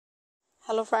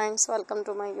Hello friends, welcome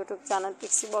to my YouTube channel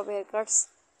Pixie Bob Haircuts.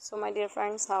 So my dear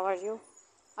friends, how are you?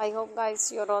 I hope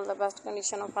guys you're all the best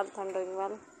condition of health and doing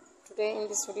well. Today in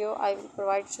this video I will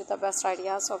provide you the best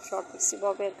ideas of short Pixie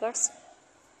Bob haircuts.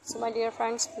 So my dear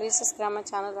friends, please subscribe my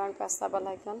channel and press the bell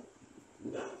icon.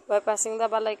 By pressing the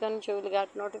bell icon you will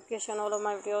get notification all of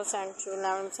my videos and you will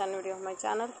never miss any video of my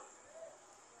channel.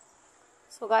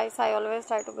 So guys, I always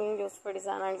try to bring useful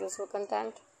design and useful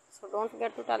content. So don't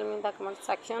forget to tell me in the comment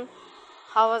section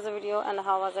how was the video and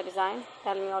how was the design.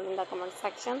 Tell me all in the comment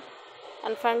section.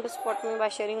 And friend, to support me by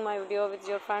sharing my video with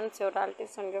your friends, your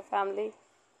relatives and your family.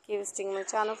 Keep visiting my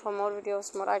channel for more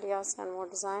videos, more ideas and more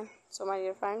design. So my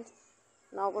dear friends,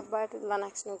 now goodbye till the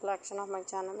next new collection of my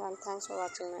channel, and thanks for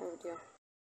watching my video.